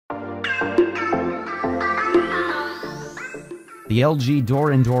The LG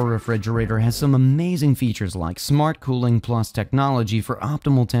Door-and-Door refrigerator has some amazing features like Smart Cooling Plus technology for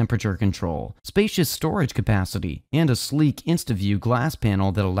optimal temperature control, spacious storage capacity, and a sleek InstaView glass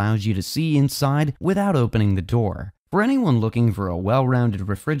panel that allows you to see inside without opening the door. For anyone looking for a well-rounded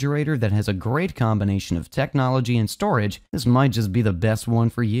refrigerator that has a great combination of technology and storage, this might just be the best one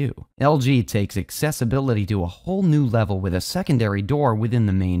for you. LG takes accessibility to a whole new level with a secondary door within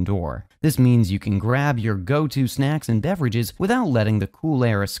the main door. This means you can grab your go-to snacks and beverages without letting the cool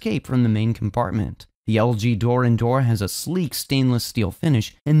air escape from the main compartment. The LG Door-and-Door has a sleek stainless steel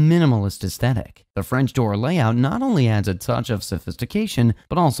finish and minimalist aesthetic. The French door layout not only adds a touch of sophistication,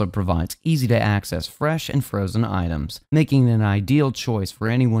 but also provides easy-to-access fresh and frozen items, making it an ideal choice for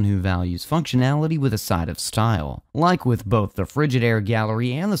anyone who values functionality with a side of style. Like with both the Frigidaire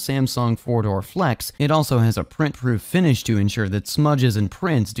Gallery and the Samsung 4-Door Flex, it also has a print-proof finish to ensure that smudges and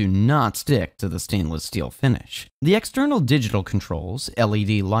prints do not stick to the stainless steel finish. The external digital controls,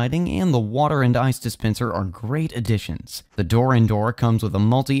 LED lighting, and the water and ice dispenser are great additions. The Door-and-Door comes with a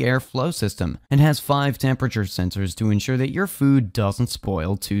multi-air flow system and has 5 temperature sensors to ensure that your food doesn't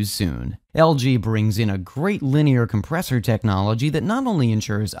spoil too soon. LG brings in a great linear compressor technology that not only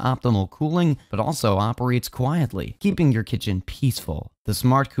ensures optimal cooling, but also operates quietly, keeping your kitchen peaceful. The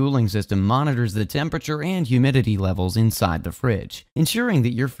smart cooling system monitors the temperature and humidity levels inside the fridge, ensuring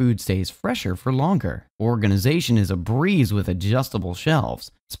that your food stays fresher for longer. Organization is a breeze with adjustable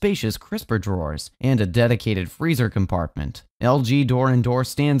shelves, spacious crisper drawers, and a dedicated freezer compartment. LG Door-and-Door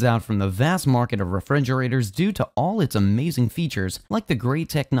stands out from the vast market of refrigerators due to all its amazing features like the great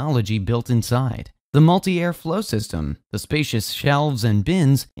technology built inside. The multi-air flow system, the spacious shelves and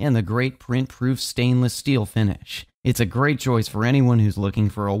bins, and the great print-proof stainless steel finish. It's a great choice for anyone who's looking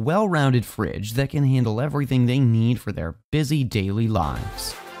for a well-rounded fridge that can handle everything they need for their busy daily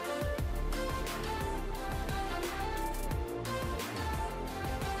lives.